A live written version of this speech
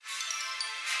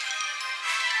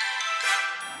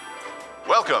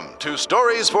Welcome to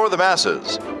Stories for the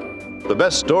Masses. The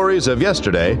best stories of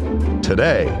yesterday,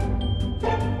 today.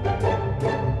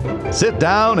 Sit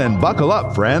down and buckle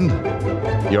up, friend.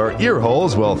 Your ear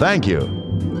holes will thank you.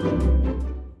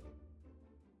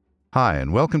 Hi,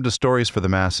 and welcome to Stories for the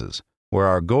Masses, where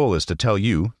our goal is to tell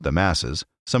you, the masses,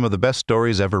 some of the best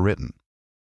stories ever written.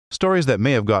 Stories that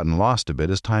may have gotten lost a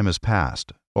bit as time has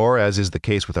passed, or, as is the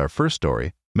case with our first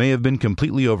story, may have been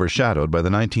completely overshadowed by the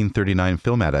 1939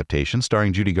 film adaptation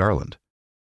starring Judy Garland.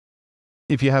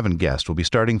 If you haven't guessed, we'll be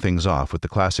starting things off with the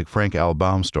classic Frank L.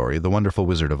 Baum story, The Wonderful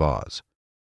Wizard of Oz.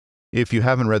 If you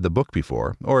haven't read the book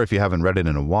before, or if you haven't read it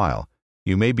in a while,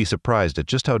 you may be surprised at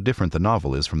just how different the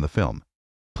novel is from the film.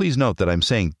 Please note that I'm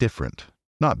saying different,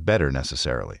 not better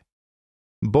necessarily.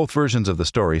 Both versions of the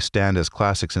story stand as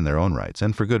classics in their own rights,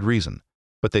 and for good reason,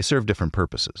 but they serve different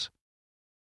purposes.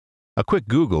 A quick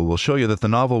Google will show you that the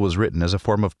novel was written as a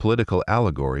form of political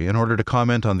allegory in order to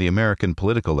comment on the American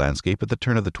political landscape at the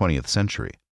turn of the 20th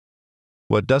century.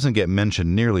 What doesn't get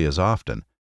mentioned nearly as often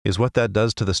is what that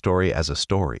does to the story as a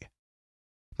story.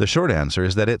 The short answer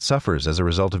is that it suffers as a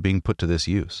result of being put to this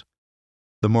use.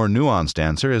 The more nuanced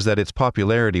answer is that its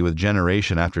popularity with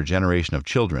generation after generation of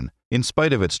children, in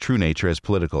spite of its true nature as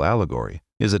political allegory,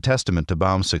 is a testament to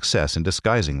Baum's success in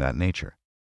disguising that nature.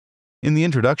 In the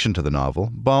introduction to the novel,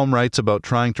 Baum writes about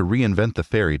trying to reinvent the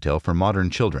fairy tale for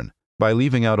modern children by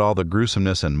leaving out all the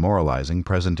gruesomeness and moralizing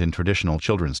present in traditional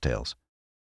children's tales.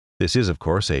 This is, of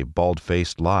course, a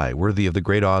bald-faced lie worthy of the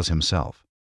great Oz himself.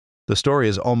 The story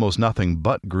is almost nothing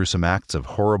but gruesome acts of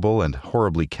horrible and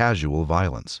horribly casual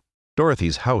violence.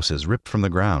 Dorothy's house is ripped from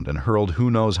the ground and hurled who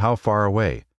knows how far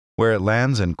away, where it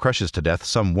lands and crushes to death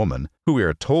some woman, who we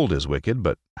are told is wicked,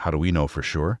 but how do we know for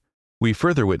sure? We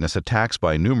further witness attacks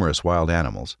by numerous wild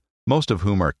animals, most of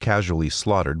whom are casually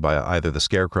slaughtered by either the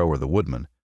Scarecrow or the Woodman.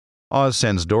 Oz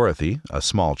sends Dorothy, a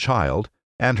small child,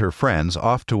 and her friends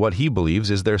off to what he believes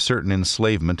is their certain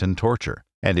enslavement and torture,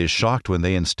 and is shocked when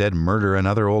they instead murder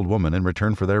another old woman in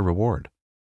return for their reward.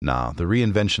 Now, the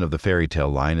reinvention of the fairy tale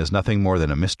line is nothing more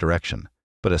than a misdirection,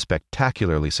 but a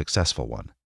spectacularly successful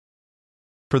one.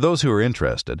 For those who are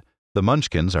interested, the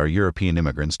Munchkins are European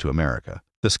immigrants to America.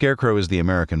 The Scarecrow is the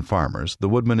American farmers, the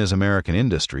Woodman is American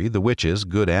industry, the witches,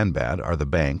 good and bad, are the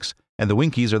banks, and the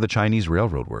Winkies are the Chinese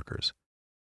railroad workers.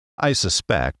 I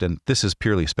suspect, and this is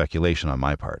purely speculation on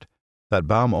my part, that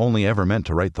Baum only ever meant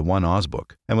to write the one Oz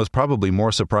book, and was probably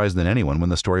more surprised than anyone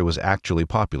when the story was actually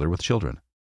popular with children.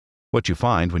 What you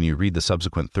find when you read the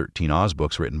subsequent 13 Oz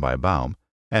books written by Baum,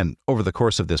 and over the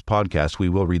course of this podcast we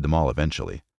will read them all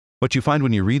eventually, what you find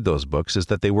when you read those books is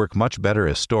that they work much better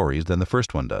as stories than the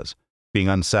first one does, being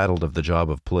unsaddled of the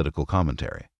job of political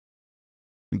commentary.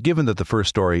 Given that the first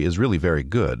story is really very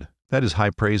good, that is high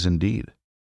praise indeed.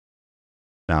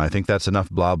 Now, I think that's enough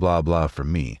blah blah blah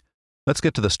from me. Let's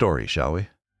get to the story, shall we?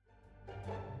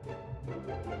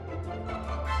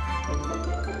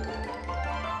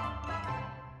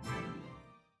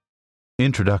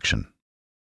 Introduction.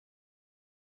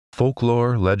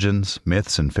 Folklore, legends,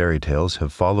 myths, and fairy tales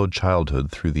have followed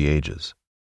childhood through the ages.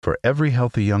 For every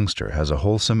healthy youngster has a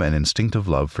wholesome and instinctive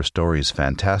love for stories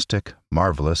fantastic,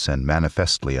 marvelous, and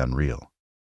manifestly unreal.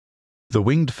 The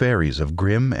winged fairies of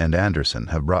Grimm and Andersen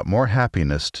have brought more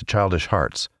happiness to childish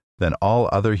hearts than all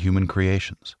other human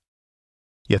creations.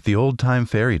 Yet the old-time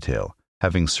fairy tale,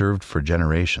 having served for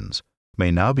generations,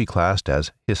 may now be classed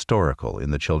as historical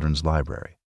in the children's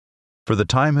library. For the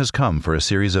time has come for a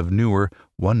series of newer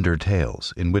wonder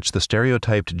tales in which the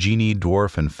stereotyped genie,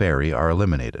 dwarf, and fairy are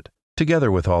eliminated,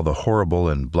 together with all the horrible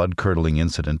and blood-curdling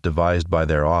incident devised by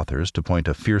their authors to point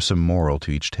a fearsome moral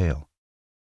to each tale.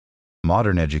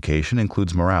 Modern education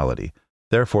includes morality,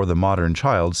 therefore the modern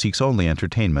child seeks only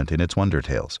entertainment in its wonder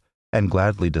tales, and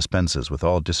gladly dispenses with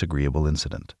all disagreeable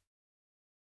incident.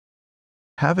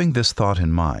 Having this thought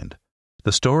in mind,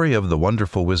 the story of The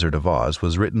Wonderful Wizard of Oz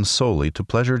was written solely to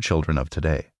pleasure children of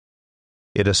today.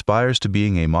 It aspires to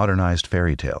being a modernized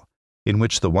fairy tale, in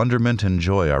which the wonderment and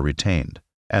joy are retained,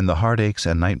 and the heartaches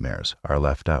and nightmares are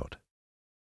left out.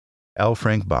 L.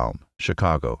 Frank Baum,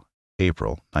 Chicago,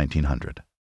 April 1900.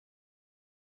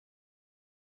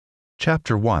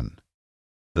 Chapter 1.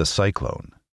 The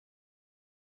Cyclone.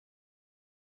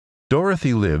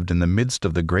 Dorothy lived in the midst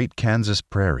of the great Kansas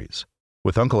prairies,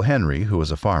 with Uncle Henry, who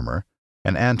was a farmer,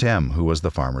 and Aunt Em, who was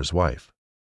the farmer's wife.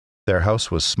 Their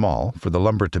house was small, for the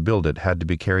lumber to build it had to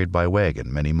be carried by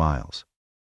wagon many miles.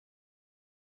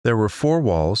 There were 4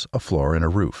 walls, a floor, and a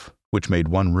roof, which made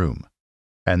one room,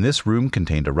 and this room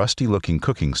contained a rusty-looking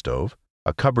cooking stove,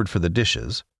 a cupboard for the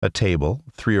dishes, a table,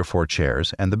 3 or 4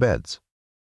 chairs, and the beds.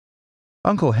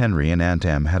 Uncle Henry and Aunt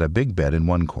Em had a big bed in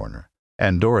one corner,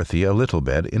 and Dorothy a little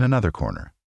bed in another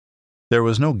corner. There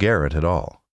was no garret at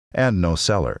all, and no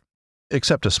cellar,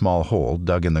 except a small hole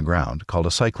dug in the ground called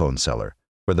a cyclone cellar,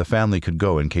 where the family could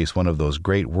go in case one of those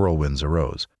great whirlwinds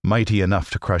arose, mighty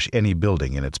enough to crush any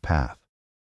building in its path.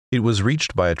 It was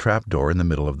reached by a trap door in the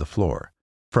middle of the floor,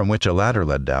 from which a ladder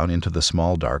led down into the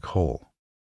small dark hole.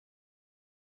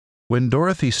 When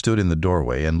Dorothy stood in the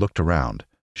doorway and looked around,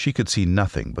 she could see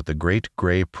nothing but the great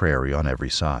gray prairie on every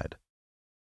side.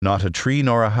 Not a tree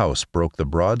nor a house broke the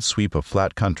broad sweep of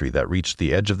flat country that reached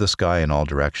the edge of the sky in all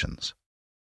directions.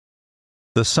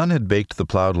 The sun had baked the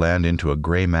plowed land into a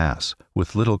gray mass,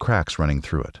 with little cracks running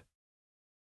through it.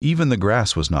 Even the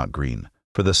grass was not green,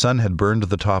 for the sun had burned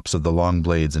the tops of the long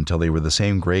blades until they were the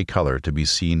same gray color to be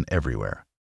seen everywhere.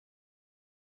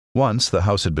 Once the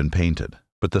house had been painted,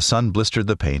 but the sun blistered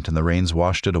the paint and the rains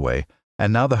washed it away,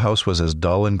 and now the house was as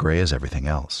dull and gray as everything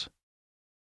else.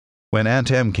 When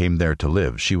Aunt Em came there to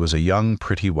live, she was a young,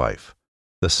 pretty wife.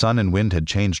 The sun and wind had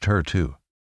changed her, too.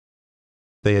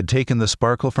 They had taken the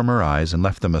sparkle from her eyes and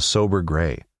left them a sober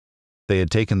gray. They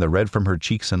had taken the red from her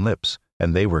cheeks and lips,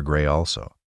 and they were gray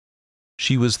also.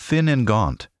 She was thin and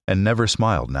gaunt, and never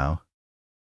smiled now.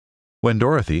 When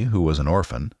Dorothy, who was an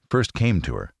orphan, first came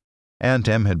to her, Aunt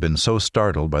Em had been so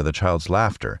startled by the child's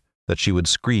laughter that she would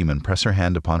scream and press her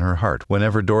hand upon her heart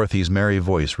whenever Dorothy's merry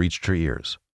voice reached her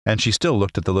ears, and she still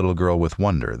looked at the little girl with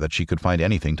wonder that she could find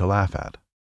anything to laugh at.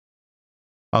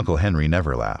 Uncle Henry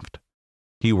never laughed.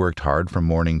 He worked hard from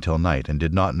morning till night and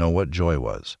did not know what joy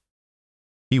was.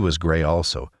 He was gray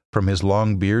also, from his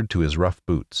long beard to his rough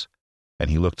boots,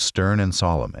 and he looked stern and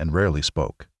solemn and rarely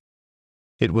spoke.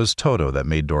 It was Toto that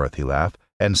made Dorothy laugh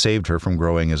and saved her from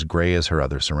growing as gray as her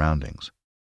other surroundings.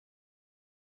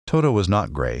 Toto was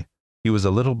not gray. He was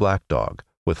a little black dog,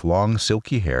 with long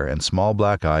silky hair and small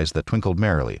black eyes that twinkled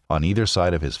merrily on either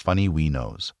side of his funny wee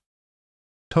nose.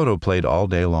 Toto played all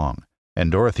day long,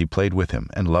 and Dorothy played with him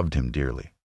and loved him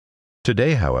dearly.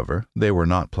 Today, however, they were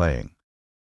not playing.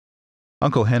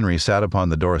 Uncle Henry sat upon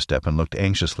the doorstep and looked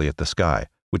anxiously at the sky,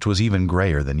 which was even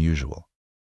grayer than usual.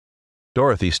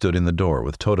 Dorothy stood in the door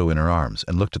with Toto in her arms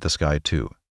and looked at the sky too.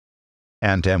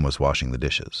 Aunt Em was washing the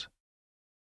dishes.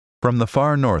 From the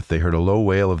far north they heard a low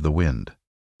wail of the wind,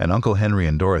 and Uncle Henry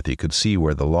and Dorothy could see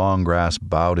where the long grass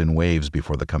bowed in waves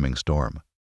before the coming storm.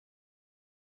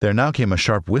 There now came a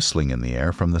sharp whistling in the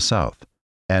air from the south,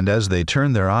 and as they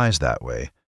turned their eyes that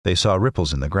way, they saw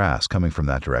ripples in the grass coming from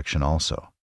that direction also.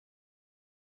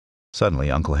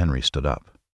 Suddenly Uncle Henry stood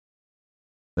up.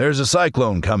 "There's a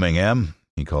cyclone coming, Em,"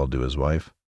 he called to his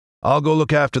wife. "I'll go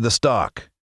look after the stock."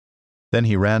 Then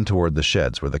he ran toward the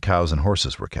sheds where the cows and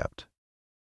horses were kept.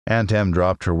 Aunt Em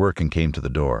dropped her work and came to the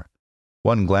door.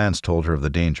 One glance told her of the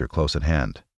danger close at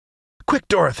hand. "Quick,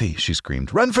 Dorothy!" she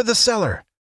screamed. "Run for the cellar!"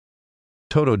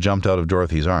 Toto jumped out of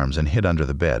Dorothy's arms and hid under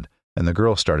the bed, and the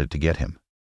girl started to get him.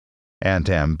 Aunt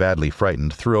Em, badly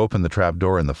frightened, threw open the trap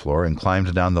door in the floor and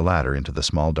climbed down the ladder into the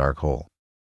small dark hole.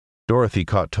 Dorothy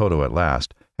caught Toto at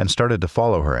last and started to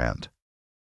follow her aunt.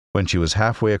 When she was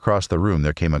halfway across the room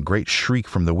there came a great shriek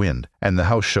from the wind, and the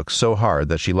house shook so hard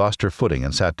that she lost her footing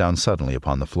and sat down suddenly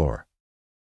upon the floor.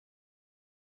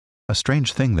 A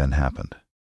strange thing then happened.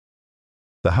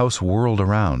 The house whirled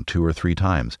around 2 or 3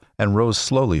 times and rose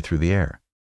slowly through the air.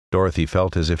 Dorothy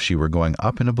felt as if she were going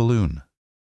up in a balloon.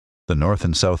 The north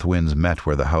and south winds met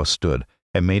where the house stood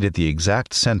and made it the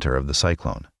exact center of the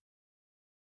cyclone.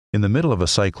 In the middle of a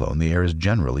cyclone the air is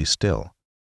generally still,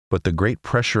 but the great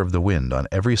pressure of the wind on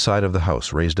every side of the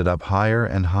house raised it up higher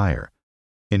and higher,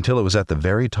 until it was at the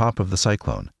very top of the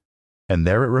cyclone, and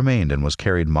there it remained and was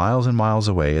carried miles and miles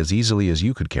away as easily as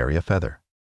you could carry a feather.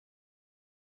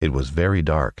 It was very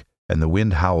dark, and the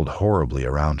wind howled horribly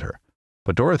around her,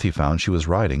 but Dorothy found she was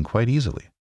riding quite easily.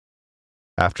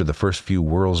 After the first few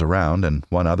whirls around, and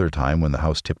one other time when the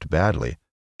house tipped badly,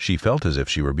 she felt as if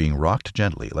she were being rocked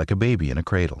gently like a baby in a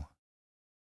cradle.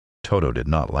 Toto did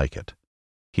not like it.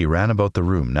 He ran about the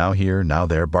room, now here, now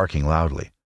there, barking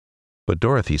loudly. But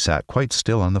Dorothy sat quite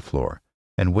still on the floor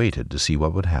and waited to see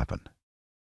what would happen.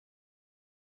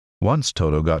 Once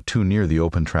Toto got too near the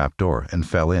open trap door and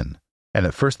fell in, and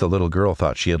at first the little girl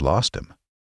thought she had lost him.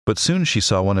 But soon she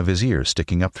saw one of his ears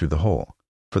sticking up through the hole,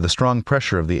 for the strong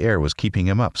pressure of the air was keeping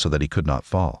him up so that he could not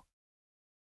fall.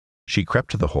 She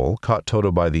crept to the hole, caught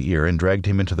Toto by the ear, and dragged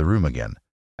him into the room again,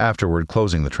 afterward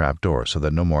closing the trap door so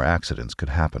that no more accidents could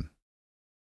happen.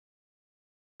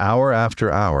 Hour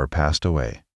after hour passed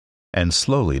away, and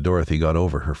slowly Dorothy got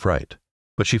over her fright,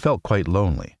 but she felt quite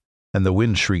lonely, and the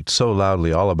wind shrieked so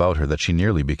loudly all about her that she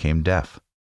nearly became deaf.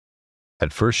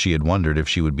 At first she had wondered if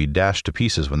she would be dashed to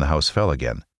pieces when the house fell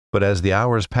again, But as the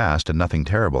hours passed and nothing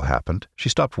terrible happened, she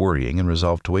stopped worrying and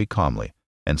resolved to wait calmly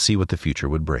and see what the future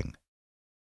would bring.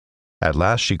 At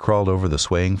last she crawled over the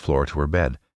swaying floor to her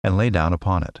bed and lay down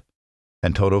upon it,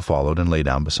 and Toto followed and lay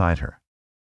down beside her.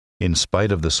 In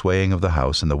spite of the swaying of the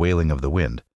house and the wailing of the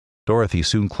wind, Dorothy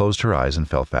soon closed her eyes and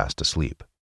fell fast asleep.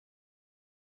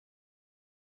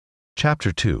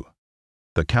 Chapter 2.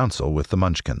 The Council with the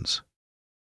Munchkins.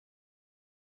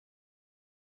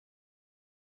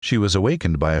 She was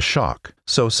awakened by a shock,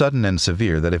 so sudden and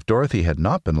severe that if Dorothy had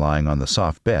not been lying on the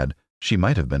soft bed, she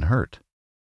might have been hurt.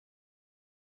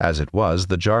 As it was,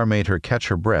 the jar made her catch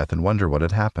her breath and wonder what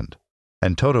had happened,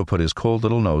 and Toto put his cold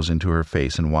little nose into her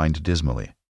face and whined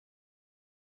dismally.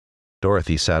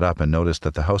 Dorothy sat up and noticed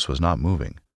that the house was not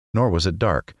moving, nor was it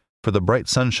dark, for the bright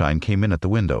sunshine came in at the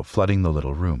window, flooding the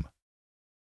little room.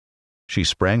 She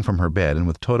sprang from her bed and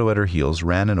with Toto at her heels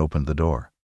ran and opened the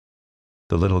door.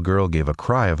 The little girl gave a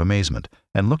cry of amazement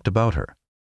and looked about her,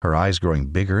 her eyes growing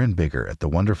bigger and bigger at the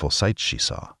wonderful sights she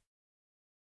saw.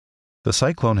 The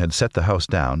cyclone had set the house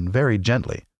down very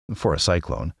gently, for a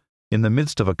cyclone, in the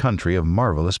midst of a country of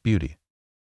marvelous beauty.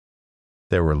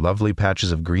 There were lovely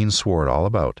patches of green sward all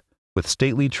about, with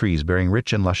stately trees bearing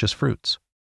rich and luscious fruits.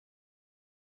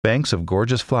 Banks of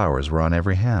gorgeous flowers were on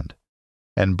every hand,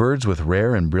 and birds with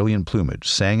rare and brilliant plumage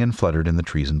sang and fluttered in the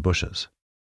trees and bushes.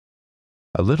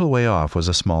 A little way off was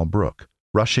a small brook,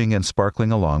 rushing and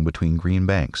sparkling along between green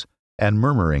banks, and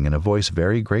murmuring in a voice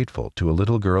very grateful to a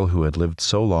little girl who had lived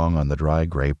so long on the dry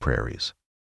gray prairies.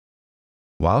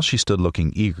 While she stood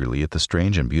looking eagerly at the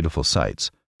strange and beautiful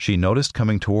sights, she noticed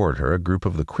coming toward her a group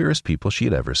of the queerest people she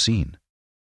had ever seen.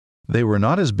 They were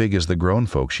not as big as the grown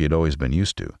folk she had always been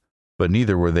used to, but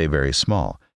neither were they very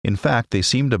small. In fact, they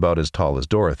seemed about as tall as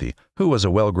Dorothy, who was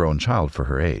a well-grown child for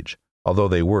her age, although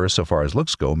they were, so far as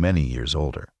looks go, many years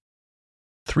older.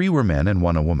 3 were men and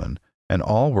 1 a woman, and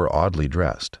all were oddly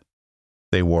dressed.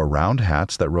 They wore round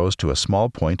hats that rose to a small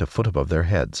point a foot above their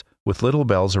heads, with little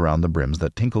bells around the brims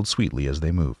that tinkled sweetly as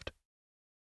they moved.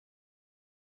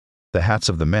 The hats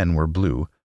of the men were blue,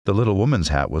 the little woman's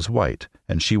hat was white,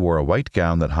 and she wore a white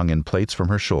gown that hung in plaits from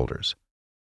her shoulders.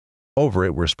 Over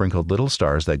it were sprinkled little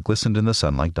stars that glistened in the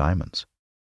sun like diamonds.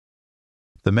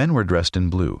 The men were dressed in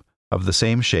blue, of the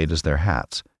same shade as their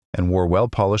hats, and wore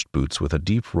well-polished boots with a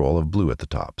deep roll of blue at the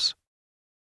tops.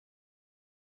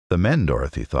 The men,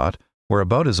 Dorothy thought, were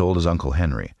about as old as Uncle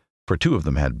Henry, for 2 of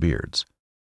them had beards.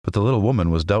 But the little woman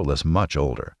was doubtless much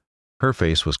older. Her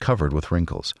face was covered with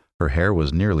wrinkles, her hair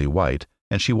was nearly white,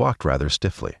 and she walked rather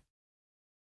stiffly.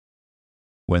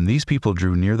 When these people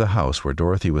drew near the house where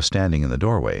Dorothy was standing in the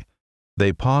doorway,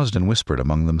 they paused and whispered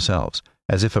among themselves,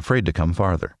 as if afraid to come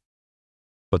farther.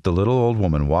 But the little old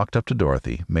woman walked up to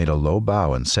Dorothy, made a low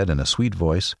bow, and said in a sweet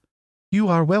voice, "You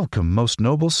are welcome, most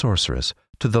noble sorceress,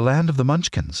 to the land of the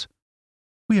Munchkins.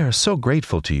 We are so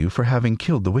grateful to you for having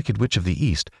killed the Wicked Witch of the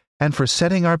East, and for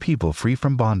setting our people free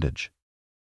from bondage."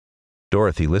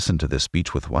 Dorothy listened to this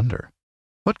speech with wonder.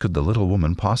 What could the little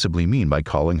woman possibly mean by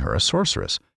calling her a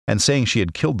sorceress, and saying she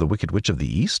had killed the Wicked Witch of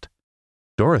the East?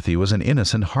 Dorothy was an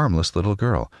innocent, harmless little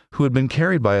girl, who had been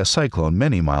carried by a cyclone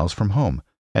many miles from home,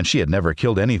 and she had never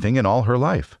killed anything in all her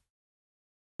life.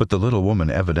 But the little woman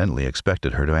evidently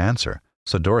expected her to answer,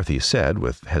 so Dorothy said,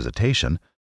 with hesitation,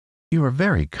 "You are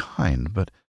very kind, but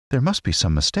there must be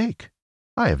some mistake.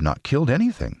 I have not killed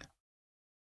anything."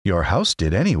 "Your house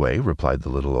did anyway," replied the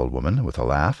little old woman, with a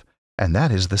laugh, "and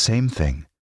that is the same thing.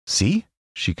 See,"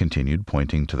 she continued,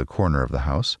 pointing to the corner of the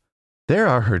house, "there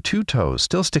are her 2 toes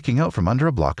still sticking out from under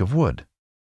a block of wood."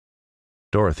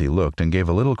 Dorothy looked and gave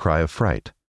a little cry of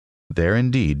fright. There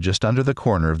indeed, just under the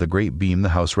corner of the great beam the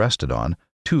house rested on,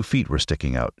 2 feet were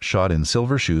sticking out, shod in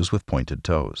silver shoes with pointed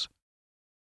toes.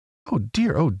 "Oh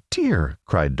dear,"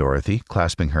 cried Dorothy,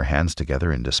 clasping her hands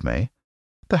together in dismay.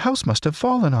 "The house must have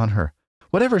fallen on her.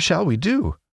 Whatever shall we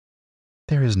do?"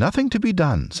 "There is nothing to be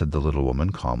done," said the little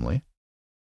woman calmly.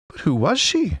 "But who was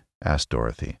she?" asked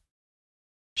Dorothy.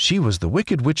 "She was the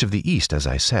Wicked Witch of the East, as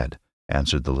I said,"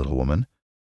 answered the little woman.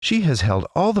 "She has held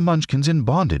all the Munchkins in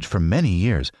bondage for many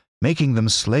years, making them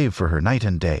slave for her night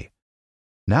and day.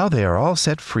 Now they are all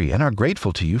set free and are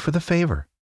grateful to you for the favor."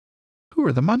 "Who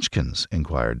are the Munchkins?"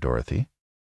 inquired Dorothy.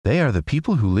 "They are the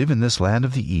people who live in this land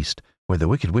of the East, where the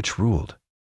Wicked Witch ruled."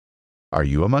 "Are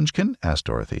you a Munchkin?" asked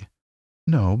Dorothy.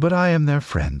 "No, but I am their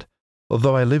friend,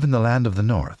 although I live in the land of the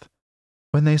North.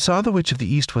 When they saw the Witch of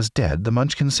the East was dead, the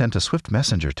Munchkins sent a swift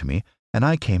messenger to me, and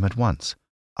I came at once.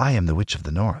 I am the Witch of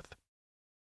the North."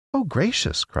 "Oh,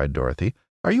 gracious!" cried Dorothy.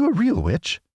 "Are you a real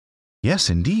witch?" "Yes,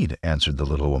 indeed," answered the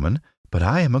little woman, "but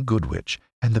I am a good witch,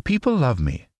 and the people love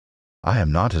me. I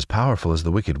am not as powerful as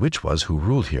the Wicked Witch was who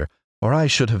ruled here, or I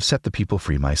should have set the people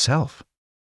free myself."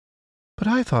 "But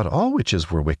I thought all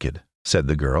witches were wicked," said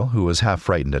the girl, who was half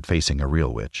frightened at facing a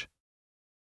real witch.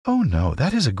 "Oh no,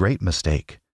 that is a great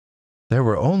mistake. There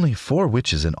were only 4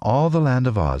 witches in all the land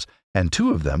of Oz, and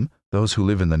 2 of them, those who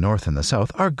live in the north and the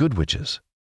south, are good witches.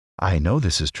 I know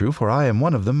this is true, for I am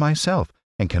one of them myself,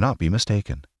 and cannot be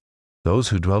mistaken. Those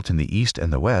who dwelt in the east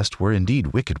and the west were indeed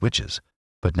wicked witches,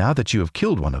 but now that you have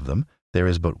killed one of them, there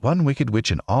is but one wicked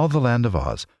witch in all the land of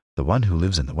Oz, the one who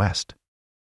lives in the west."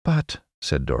 "But,"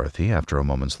 said Dorothy, after a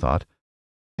moment's thought,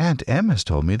 "Aunt Em has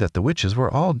told me that the witches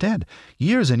were all dead,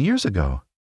 years and years ago."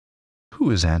 "Who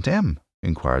is Aunt Em?"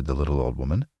 inquired the little old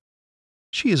woman.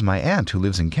 "She is my aunt who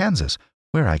lives in Kansas,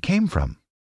 where I came from."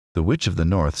 The Witch of the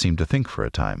North seemed to think for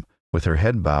a time, with her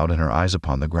head bowed and her eyes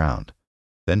upon the ground.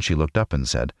 Then she looked up and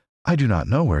said, "I do not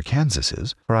know where Kansas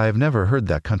is, for I have never heard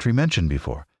that country mentioned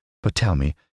before. But tell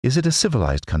me, is it a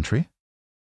civilized country?"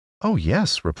 "Oh,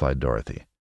 yes," replied Dorothy.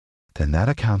 "Then that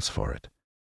accounts for it.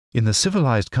 In the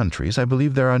civilized countries I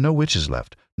believe there are no witches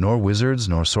left, nor wizards,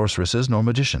 nor sorceresses, nor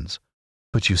magicians.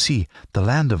 But you see, the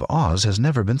land of Oz has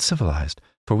never been civilized,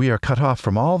 for we are cut off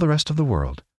from all the rest of the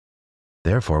world.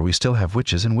 Therefore we still have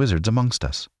witches and wizards amongst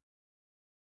us."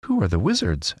 "Who are the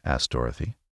wizards?" asked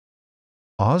Dorothy.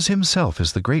 "Oz himself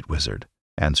is the great wizard,"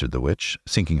 answered the witch,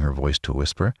 sinking her voice to a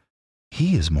whisper.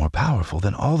 "He is more powerful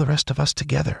than all the rest of us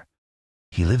together.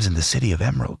 He lives in the City of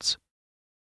Emeralds."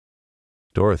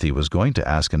 Dorothy was going to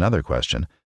ask another question,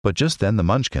 but just then the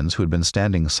Munchkins, who had been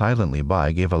standing silently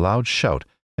by, gave a loud shout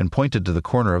and pointed to the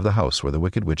corner of the house where the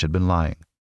Wicked Witch had been lying.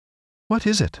 "What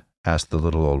is it?" asked the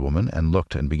little old woman, and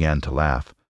looked and began to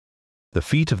laugh. The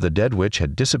feet of the dead witch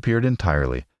had disappeared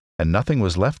entirely, and nothing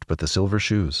was left but the silver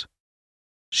shoes.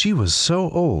 "She was so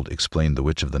old," explained the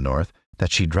Witch of the North,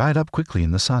 "that she dried up quickly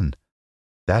in the sun.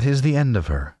 That is the end of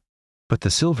her. But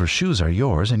the silver shoes are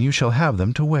yours, and you shall have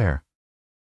them to wear."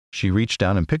 She reached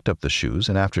down and picked up the shoes,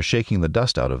 and after shaking the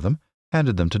dust out of them,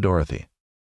 handed them to Dorothy.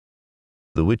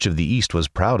 "The Witch of the East was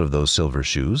proud of those silver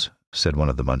shoes," said one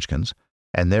of the Munchkins,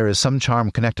 "and there is some charm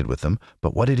connected with them,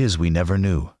 but what it is we never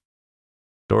knew."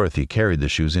 Dorothy carried the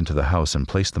shoes into the house and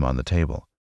placed them on the table.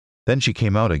 Then she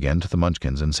came out again to the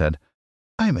Munchkins and said,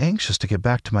 "I am anxious to get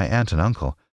back to my aunt and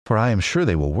uncle, for I am sure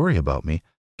they will worry about me.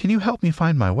 Can you help me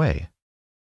find my way?"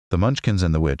 The Munchkins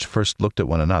and the witch first looked at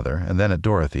one another, and then at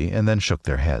Dorothy, and then shook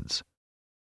their heads.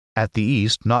 "At the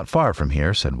east, not far from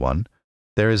here," said one,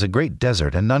 "there is a great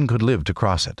desert, and none could live to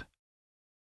cross it."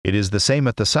 "It is the same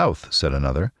at the south," said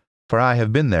another, "for I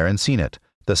have been there and seen it.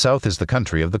 The south is the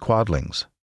country of the Quadlings."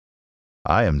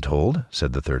 "I am told,"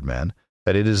 said the third man,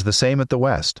 "that it is the same at the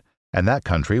west, and that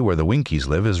country where the Winkies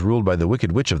live is ruled by the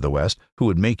Wicked Witch of the West, who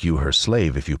would make you her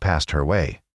slave if you passed her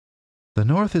way." "The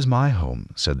north is my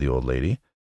home," said the old lady,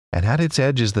 "and at its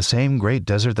edge is the same great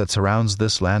desert that surrounds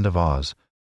this land of Oz.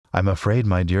 I'm afraid,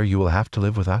 my dear, you will have to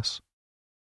live with us."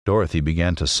 Dorothy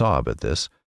began to sob at this,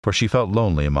 for she felt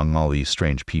lonely among all these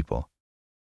strange people.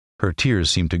 Her tears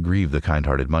seemed to grieve the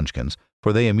kind-hearted Munchkins,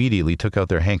 for they immediately took out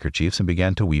their handkerchiefs and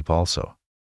began to weep also.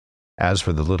 As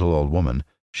for the little old woman,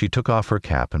 she took off her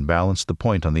cap and balanced the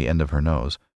point on the end of her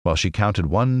nose, while she counted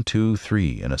 1, 2,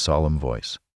 3 in a solemn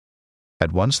voice.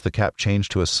 At once the cap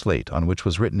changed to a slate on which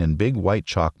was written in big white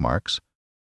chalk marks,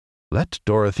 "Let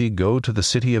Dorothy go to the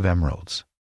City of Emeralds."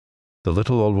 The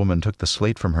little old woman took the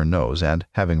slate from her nose and,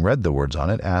 having read the words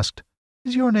on it, asked,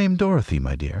 "Is your name Dorothy,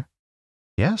 my dear?"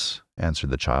 "Yes,"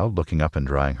 answered the child, looking up and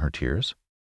drying her tears.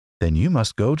 "Then you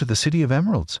must go to the City of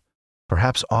Emeralds.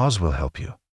 Perhaps Oz will help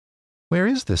you." "Where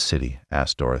is this city?"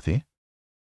 asked Dorothy.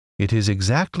 "It is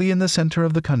exactly in the center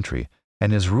of the country,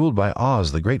 and is ruled by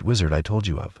Oz, the great wizard I told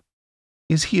you of."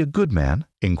 "Is he a good man?"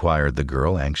 inquired the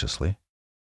girl anxiously.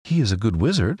 "He is a good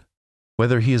wizard.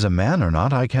 Whether he is a man or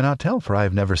not I cannot tell, for I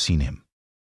have never seen him."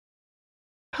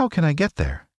 "How can I get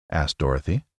there?" asked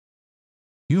Dorothy.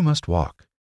 "You must walk.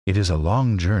 It is a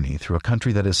long journey through a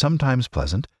country that is sometimes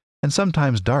pleasant and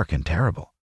sometimes dark and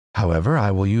terrible. However,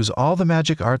 I will use all the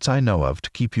magic arts I know of to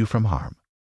keep you from harm."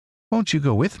 "Won't you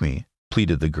go with me?"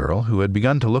 pleaded the girl, who had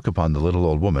begun to look upon the little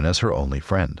old woman as her only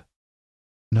friend.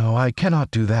 "No, I cannot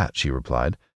do that," she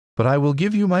replied, "but I will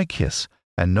give you my kiss,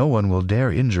 and no one will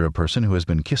dare injure a person who has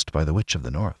been kissed by the Witch of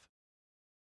the North."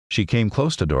 She came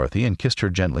close to Dorothy and kissed her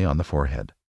gently on the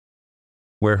forehead.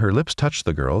 Where her lips touched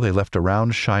the girl, they left a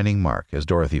round shining mark, as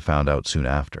Dorothy found out soon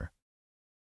after.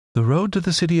 "The road to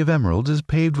the City of Emeralds is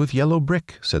paved with yellow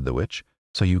brick," said the witch,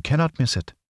 "so you cannot miss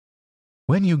it.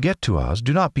 When you get to Oz,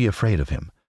 do not be afraid of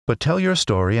him, but tell your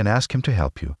story and ask him to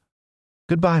help you.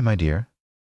 Goodbye, my dear."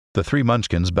 The 3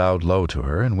 Munchkins bowed low to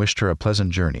her and wished her a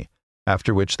pleasant journey,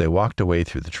 after which they walked away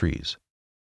through the trees.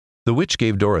 The witch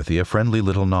gave Dorothy a friendly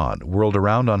little nod, whirled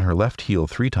around on her left heel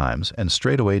 3 times, and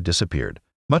straightway disappeared,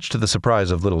 much to the surprise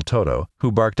of little Toto,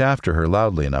 who barked after her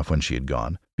loudly enough when she had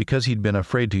gone, because he'd been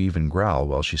afraid to even growl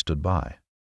while she stood by.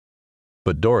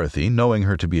 But Dorothy, knowing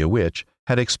her to be a witch,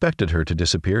 had expected her to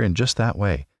disappear in just that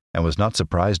way, and was not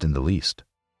surprised in the least.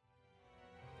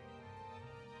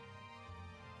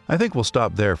 I think we'll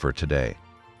stop there for today.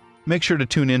 Make sure to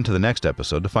tune in to the next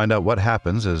episode to find out what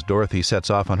happens as Dorothy sets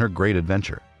off on her great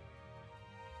adventure.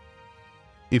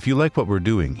 If you like what we're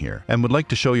doing here and would like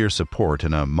to show your support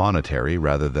in a monetary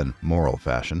rather than moral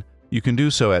fashion, you can do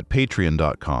so at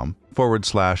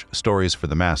patreon.com/stories for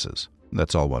the masses.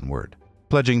 That's all one word.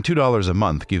 Pledging $2 a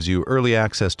month gives you early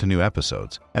access to new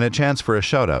episodes and a chance for a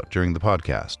shout-out during the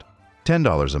podcast.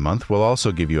 $10 a month will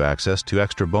also give you access to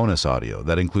extra bonus audio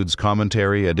that includes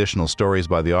commentary, additional stories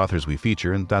by the authors we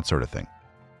feature, and that sort of thing.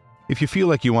 If you feel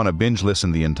like you want to binge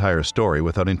listen the entire story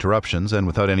without interruptions and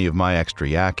without any of my extra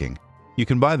yakking, you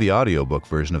can buy the audiobook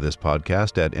version of this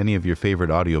podcast at any of your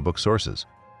favorite audiobook sources,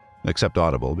 except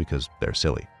Audible because they're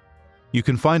silly. You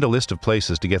can find a list of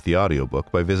places to get the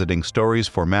audiobook by visiting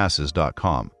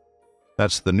storiesformasses.com.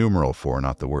 That's the numeral 4,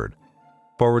 not the word,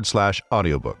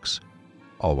 /audiobooks,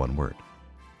 all one word.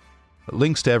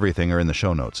 Links to everything are in the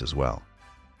show notes as well.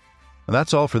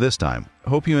 That's all for this time.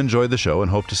 Hope you enjoyed the show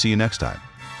and hope to see you next time.